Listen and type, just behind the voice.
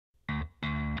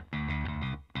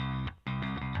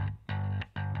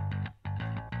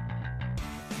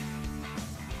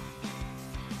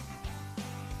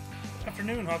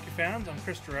afternoon, hockey fans. I'm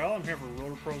Chris Durrell. I'm here for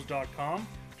RotoPros.com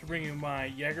to bring you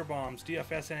my JagerBombs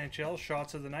DFS NHL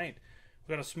shots of the night.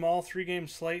 We've got a small 3-game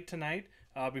slate tonight.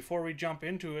 Before we jump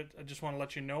into it, I just want to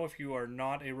let you know if you are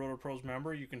not a RotoPros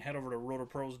member, you can head over to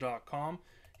RotoPros.com,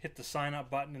 hit the sign up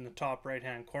button in the top right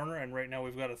hand corner, and right now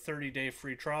we've got a 30-day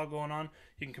free trial going on.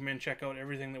 You can come in and check out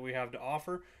everything that we have to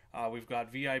offer. We've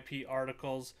got VIP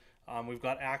articles. We've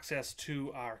got access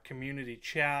to our community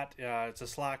chat. It's a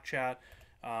Slack chat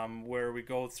where we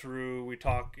go through, we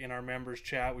talk in our members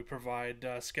chat. We provide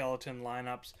skeleton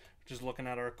lineups, which is looking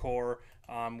at our core.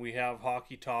 We have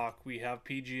hockey talk. We have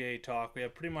PGA talk. We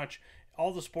have pretty much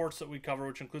all the sports that we cover,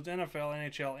 which includes NFL,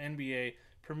 NHL, NBA,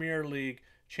 Premier League,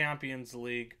 Champions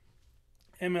League,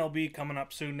 MLB coming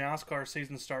up soon, NASCAR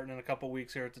season starting in a couple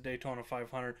weeks here at the Daytona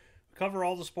 500. We cover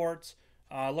all the sports.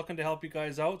 Looking to help you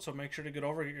guys out, so make sure to get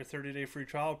over, get your 30-day free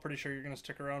trial. Pretty sure you're going to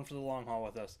stick around for the long haul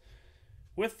with us.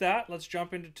 With that, let's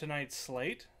jump into tonight's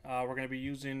slate. We're going to be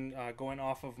using, going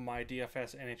off of my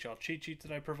DFS NHL cheat sheet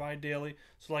that I provide daily.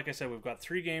 So like I said, we've got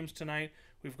 3 games tonight.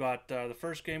 We've got the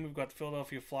first game, we've got the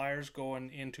Philadelphia Flyers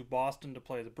going into Boston to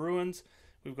play the Bruins.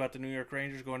 We've got the New York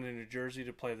Rangers going into New Jersey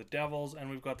to play the Devils. And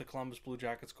we've got the Columbus Blue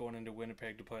Jackets going into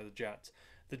Winnipeg to play the Jets.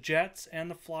 The Jets and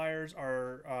the Flyers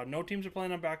are, no teams are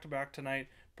playing on back-to-back tonight,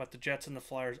 but the Jets and the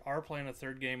Flyers are playing a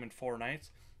third game in 4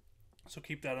 nights. So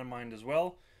keep that in mind as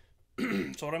well.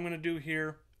 So what I'm going to do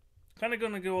here, kind of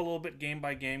going to go a little bit game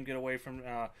by game, get away from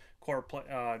core play,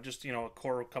 just a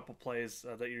core couple plays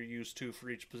that you're used to for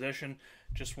each position.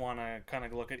 Just want to kind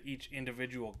of look at each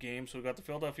individual game. So we've got the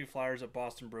Philadelphia Flyers at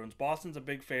Boston Bruins. Boston's a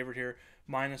big favorite here,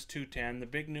 minus 210. The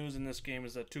big news in this game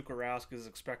is that Tuukka Rask is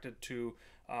expected to,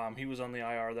 he was on the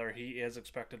IR there, he is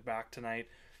expected back tonight.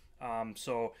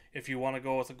 So if you want to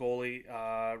go with a goalie,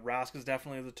 Rask is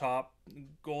definitely the top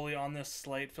goalie on this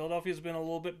slate. Philadelphia's been a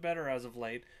little bit better as of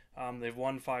late. They've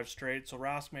won 5 straight, so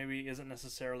Rask maybe isn't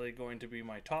necessarily going to be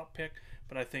my top pick,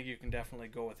 but I think you can definitely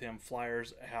go with him.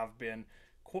 Flyers have been,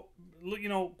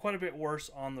 quite a bit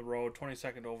worse on the road,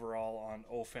 22nd overall on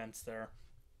offense there,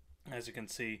 as you can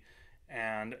see.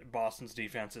 And Boston's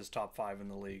defense is top 5 in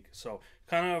the league. So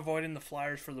kind of avoiding the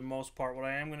Flyers for the most part. What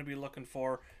I am going to be looking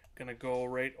for, going to go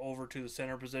right over to the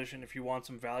center position. If you want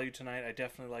some value tonight, I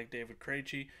definitely like David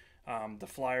Krejci. The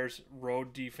Flyers'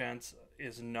 road defense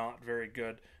is not very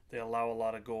good. They allow a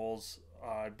lot of goals.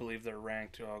 I believe they're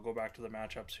ranked. I'll go back to the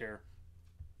matchups here.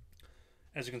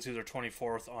 As you can see, they're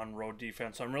 24th on road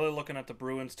defense. So I'm really looking at the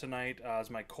Bruins tonight as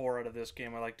my core out of this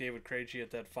game. I like David Krejci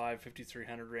at that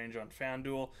 5,300 range on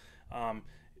FanDuel.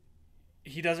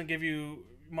 He doesn't give you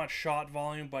much shot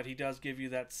volume, but he does give you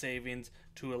that savings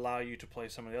to allow you to play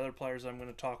some of the other players I'm going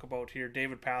to talk about here.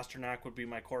 David Pastrnak would be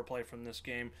my core play from this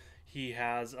game. He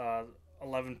has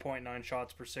 11.9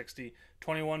 shots per 60,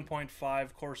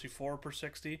 21.5 Corsi 4 per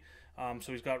 60.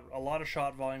 So he's got a lot of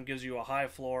shot volume, gives you a high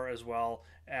floor as well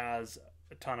as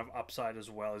a ton of upside as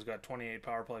well. He's got 28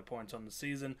 power play points on the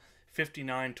season,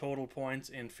 59 total points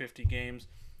in 50 games.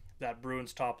 That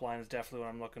Bruins top line is definitely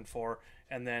what I'm looking for.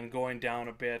 And then going down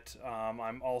a bit,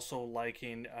 I'm also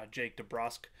liking Jake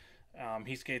DeBrusk.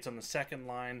 He skates on the second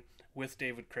line with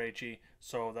David Krejci,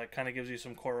 so that kind of gives you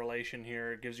some correlation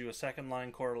here. It gives you a second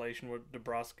line correlation with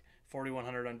DeBrusk,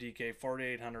 4,100 on DK,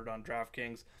 4,800 on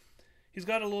DraftKings. He's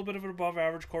got a little bit of an above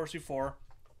average Corsi 4,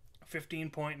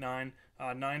 15.9,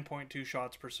 9.2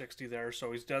 shots per 60 there,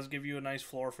 so he does give you a nice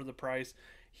floor for the price.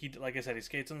 He, like I said, he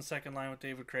skates on the second line with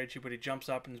David Krejci, but he jumps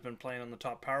up and has been playing on the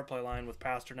top power play line with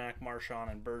Pastrnak, Marchand,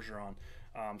 and Bergeron.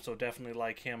 So definitely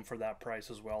like him for that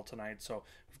price as well tonight. So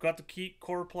we've got the key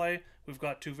core play. We've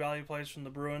got 2 value plays from the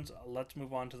Bruins. Let's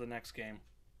move on to the next game.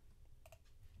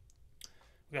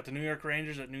 We've got the New York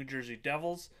Rangers at New Jersey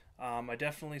Devils. I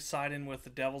definitely side in with the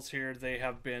Devils here. They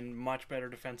have been much better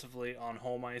defensively on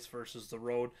home ice versus the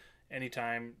road.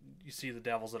 Anytime you see the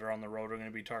Devils that are on the road are going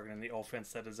to be targeting the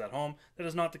offense that is at home. That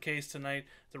is not the case tonight.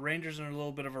 The Rangers are in a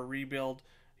little bit of a rebuild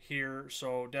here,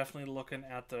 so definitely looking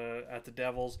at the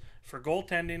Devils. For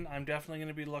goaltending, I'm definitely going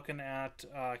to be looking at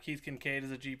Keith Kincaid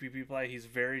as a GPP play. He's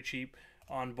very cheap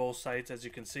on both sites, as you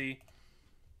can see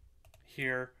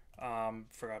here.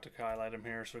 Forgot to highlight him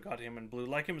here, so we got him in blue.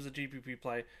 Like him as a GPP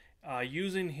play.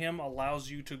 Using him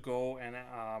allows you to go and,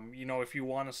 if you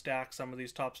want to stack some of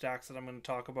these top stacks that I'm going to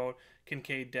talk about,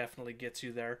 Kincaid definitely gets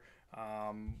you there.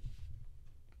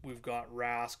 We've got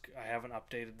Rask. I haven't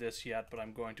updated this yet, but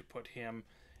I'm going to put him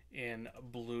in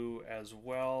blue as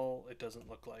well. It doesn't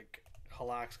look like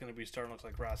Halak's going to be starting. Looks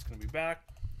like Rask's going to be back.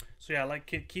 So yeah, I like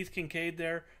Keith Kincaid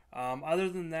there. Other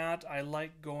than that, I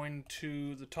like going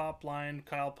to the top line,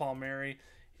 Kyle Palmieri.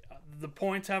 The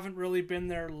points haven't really been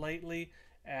there lately,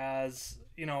 as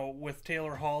with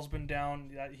Taylor Hall's been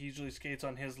down, he usually skates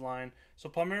on his line. So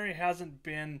Palmieri hasn't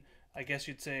been, I guess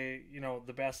you'd say,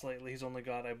 the best lately. He's only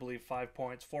got, I believe, 5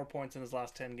 points, 4 points in his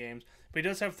last 10 games. But he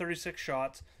does have 36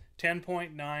 shots,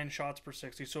 10.9 shots per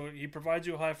 60. So he provides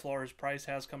you a high floor. His price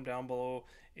has come down below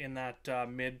in that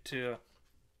mid to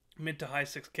high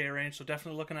 6K range. So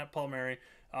definitely looking at Palmieri.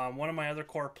 One of my other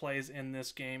core plays in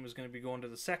this game is going to be going to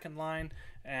the second line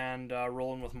and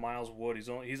rolling with Miles Wood.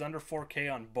 He's under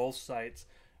 4K on both sites,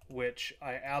 which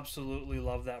I absolutely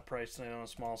love that price tonight on a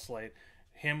small slate.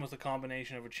 Him with a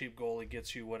combination of a cheap goalie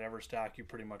gets you whatever stack you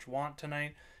pretty much want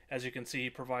tonight. As you can see, he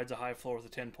provides a high floor with a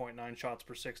 10.9 shots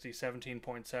per 60,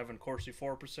 17.7 Corsi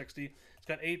 4 per 60. He's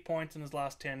got 8 points in his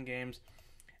last 10 games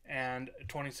and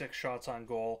 26 shots on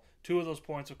goal. 2 of those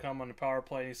points have come on the power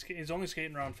play. He's only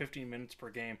skating around 15 minutes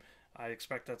per game. I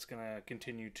expect that's going to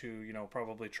continue to,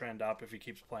 probably trend up if he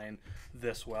keeps playing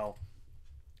this well.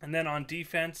 And then on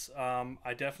defense,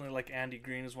 I definitely like Andy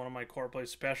Green as one of my core plays,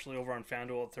 especially over on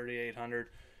FanDuel at 3,800.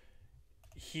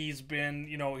 He's been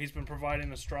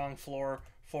providing a strong floor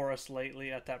for us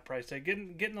lately at that price tag.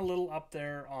 Getting a little up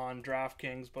there on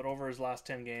DraftKings, but over his last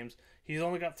 10 games, he's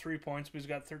only got 3 points, but he's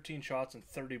got 13 shots and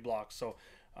 30 blocks. So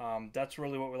that's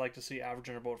really what we like to see,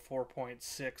 averaging about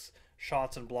 4.6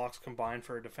 shots and blocks combined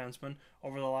for a defenseman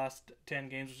over the last 10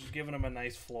 games, which is giving him a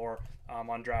nice floor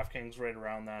on DraftKings right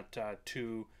around that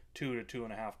 2 to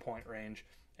 2.5 point range,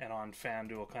 and on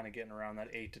FanDuel kind of getting around that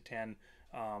 8 to 10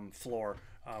 floor,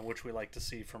 which we like to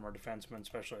see from our defensemen,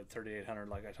 especially at 3,800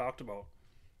 like I talked about.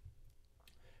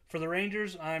 For the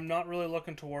Rangers, I'm not really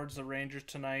looking towards the Rangers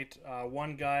tonight.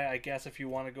 One guy, I guess, if you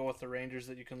want to go with the Rangers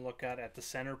that you can look at the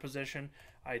center position,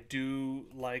 I do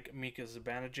like Mika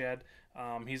Zibanejad.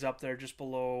 He's up there just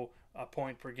below a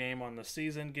point per game on the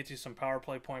season, gets you some power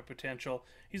play point potential.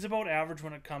 He's about average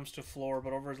when it comes to floor,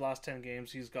 but over his last 10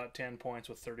 games, he's got 10 points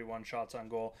with 31 shots on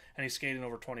goal, and he's skating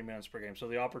over 20 minutes per game. So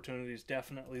the opportunity is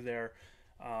definitely there.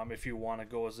 If you want to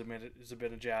go as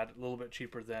Zibanejad, a little bit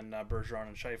cheaper than Bergeron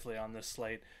and Scheifele on this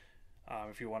slate.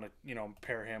 If you want to,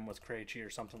 pair him with Krejci or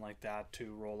something like that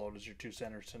to roll out as your 2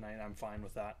 centers tonight, I'm fine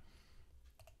with that.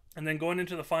 And then going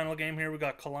into the final game here, we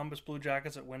got Columbus Blue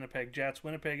Jackets at Winnipeg Jets.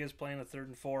 Winnipeg is playing a 3rd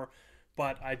and 4,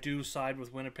 but I do side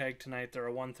with Winnipeg tonight. They're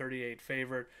a 138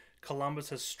 favorite. Columbus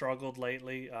has struggled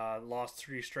lately, lost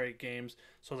 3 straight games,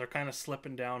 so they're kind of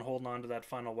slipping down, holding on to that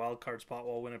final wild card spot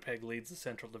while Winnipeg leads the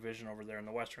Central Division over there in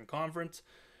the Western Conference.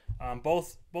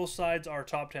 Both sides are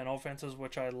top 10 offenses,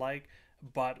 which I like,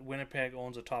 but Winnipeg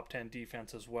owns a top 10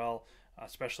 defense as well,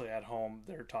 especially at home.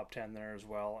 They're top 10 there as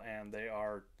well, and they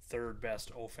are 3rd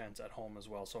best offense at home as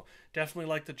well. So definitely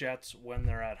like the Jets when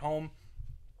they're at home.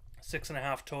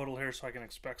 6.5 total here, so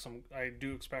I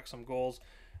do expect some goals.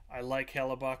 I like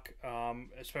Hellebuck,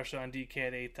 especially on DK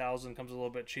at 8,000, comes a little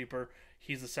bit cheaper.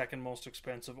 He's the second most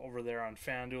expensive over there on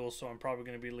FanDuel, so I'm probably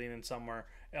going to be leaning somewhere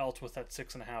else with that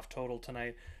 6.5 total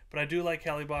tonight. But I do like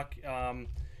Hellebuck.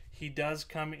 He does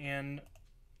come in,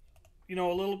 a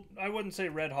little, I wouldn't say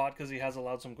red hot because he has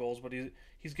allowed some goals, but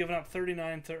he's given up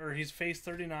 39, or he's faced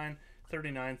 39,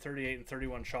 39, 38, and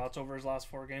 31 shots over his last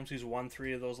 4 games. He's won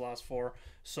 3 of those last 4.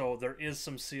 So there is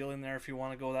some ceiling there if you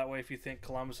want to go that way. If you think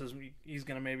he's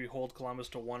going to maybe hold Columbus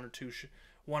to 1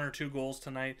 or 2 goals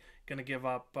tonight, going to give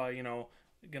up, going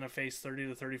to face 30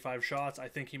 to 35 shots, I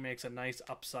think he makes a nice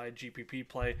upside GPP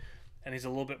play. And he's a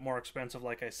little bit more expensive,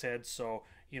 like I said. So,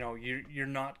 you're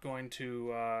not going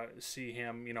to see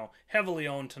him, heavily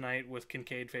owned tonight with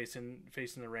Kincaid facing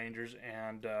the Rangers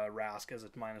and Rask as a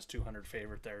minus 200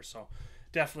 favorite there. So,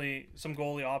 definitely some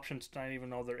goalie options tonight,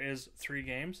 even though there is 3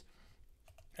 games.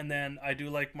 And then I do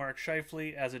like Mark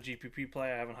Scheifele as a GPP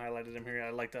play. I haven't highlighted him here.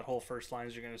 I like that whole first line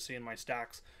as you're going to see in my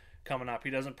stacks coming up. He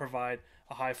doesn't provide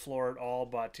a high floor at all,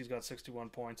 but he's got 61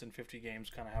 points in 50 games,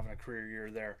 kind of having a career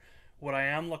year there. What I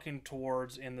am looking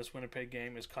towards in this Winnipeg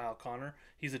game is Kyle Connor.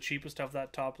 He's the cheapest of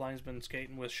that top line. He's been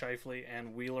skating with Scheifele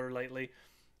and Wheeler lately,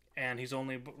 and he's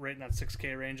only right in that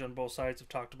 6K range on both sides. I've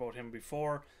talked about him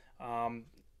before.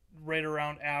 Right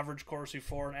around average Corsi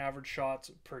 4 and average shots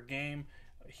per game.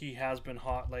 He has been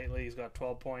hot lately. He's got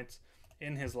 12 points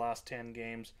in his last 10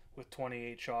 games with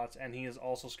 28 shots, and he is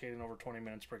also skating over 20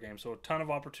 minutes per game. So a ton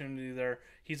of opportunity there.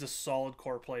 He's a solid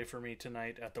core play for me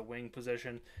tonight at the wing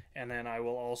position. And then I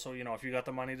will also, if you got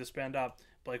the money to spend up,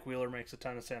 Blake Wheeler makes a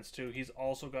ton of sense too. He's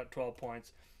also got 12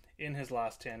 points in his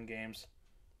last 10 games.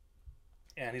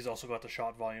 And he's also got the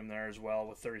shot volume there as well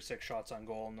with 36 shots on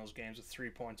goal in those games with 3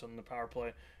 points on the power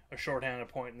play. A shorthanded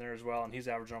point in there as well, and he's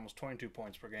averaging almost 22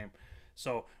 points per game.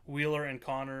 So Wheeler and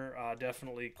Connor,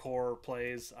 definitely core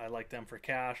plays. I like them for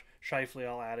cash. Scheifele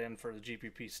I'll add in for the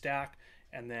GPP stack.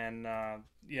 And then,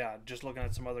 just looking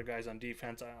at some other guys on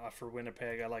defense for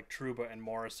Winnipeg, I like Trouba and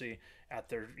Morrissey at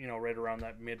their, right around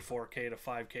that mid 4K to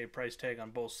 5K price tag on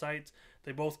both sites.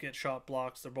 They both get shot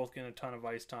blocks. They're both getting a ton of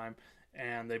ice time.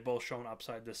 And they both shown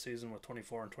upside this season with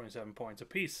 24 and 27 points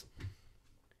apiece.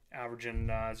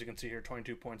 Averaging, as you can see here,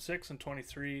 22.6 and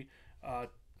 23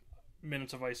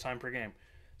 minutes of ice time per game.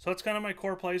 So that's kind of my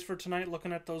core plays for tonight,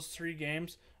 looking at those 3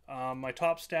 games. My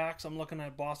top stacks, I'm looking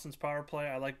at Boston's power play.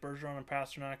 I like Bergeron and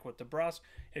Pasternak with DeBrusk.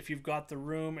 If you've got the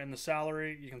room and the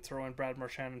salary, you can throw in Brad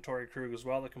Marchand and Torrey Krug as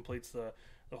well. That completes the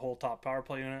whole top power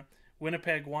play unit.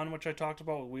 Winnipeg 1, which I talked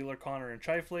about with Wheeler, Connor, and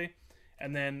Scheifele.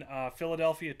 And then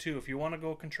Philadelphia 2. If you want to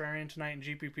go contrarian tonight in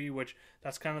GPP, which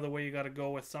that's kind of the way you got to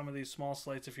go with some of these small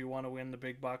slates if you want to win the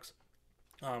big bucks.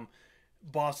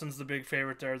 Boston's the big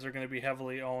favorite there. They're going to be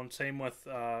heavily owned. Same with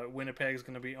Winnipeg's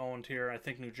going to be owned here. I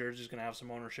think New Jersey's going to have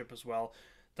some ownership as well.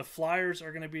 The Flyers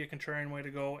are going to be a contrarian way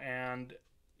to go, and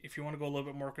if you want to go a little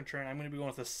bit more contrarian, I'm going to be going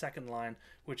with the second line,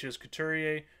 which is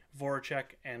Couturier,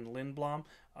 Voracek, and Lindblom.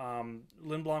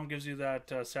 Lindblom gives you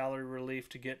that salary relief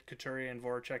to get Couturier and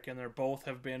Voracek in there. Both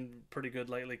have been pretty good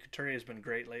lately. Couturier has been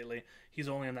great lately. He's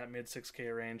only in that mid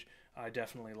 6K range. I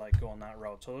definitely like going that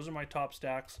route. So those are my top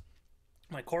stacks.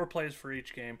 My core plays for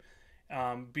each game.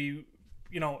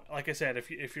 Like I said,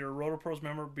 if you're a RotoPros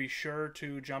member, be sure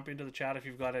to jump into the chat if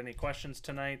you've got any questions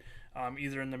tonight,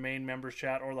 either in the main members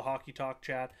chat or the Hockey Talk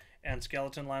chat. And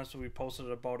skeleton lines will be posted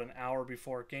about an hour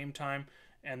before game time.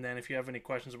 And then if you have any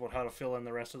questions about how to fill in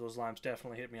the rest of those lines,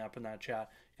 definitely hit me up in that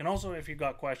chat. And also, if you've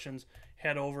got questions,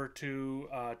 head over to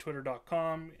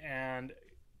twitter.com, and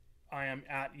I am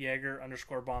at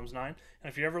Jaeger_bombs9. And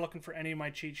if you're ever looking for any of my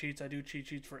cheat sheets, I do cheat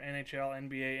sheets for NHL,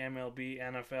 NBA, MLB,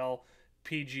 NFL,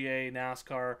 PGA,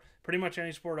 NASCAR, pretty much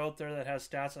any sport out there that has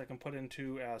stats I can put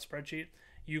into a spreadsheet.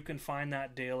 You can find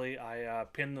that daily. I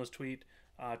pin those tweet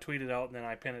it out, and then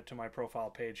I pin it to my profile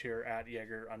page here at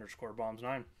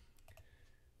Jaeger_bombs9.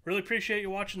 Really appreciate you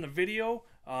watching the video.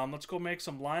 Let's go make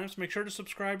some lineups. Make sure to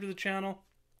subscribe to the channel.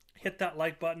 Hit that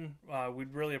like button.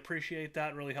 We'd really appreciate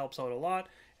that. It really helps out a lot.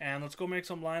 And let's go make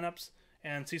some lineups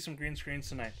and see some green screens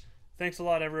tonight. Thanks a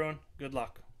lot, everyone. Good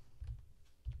luck.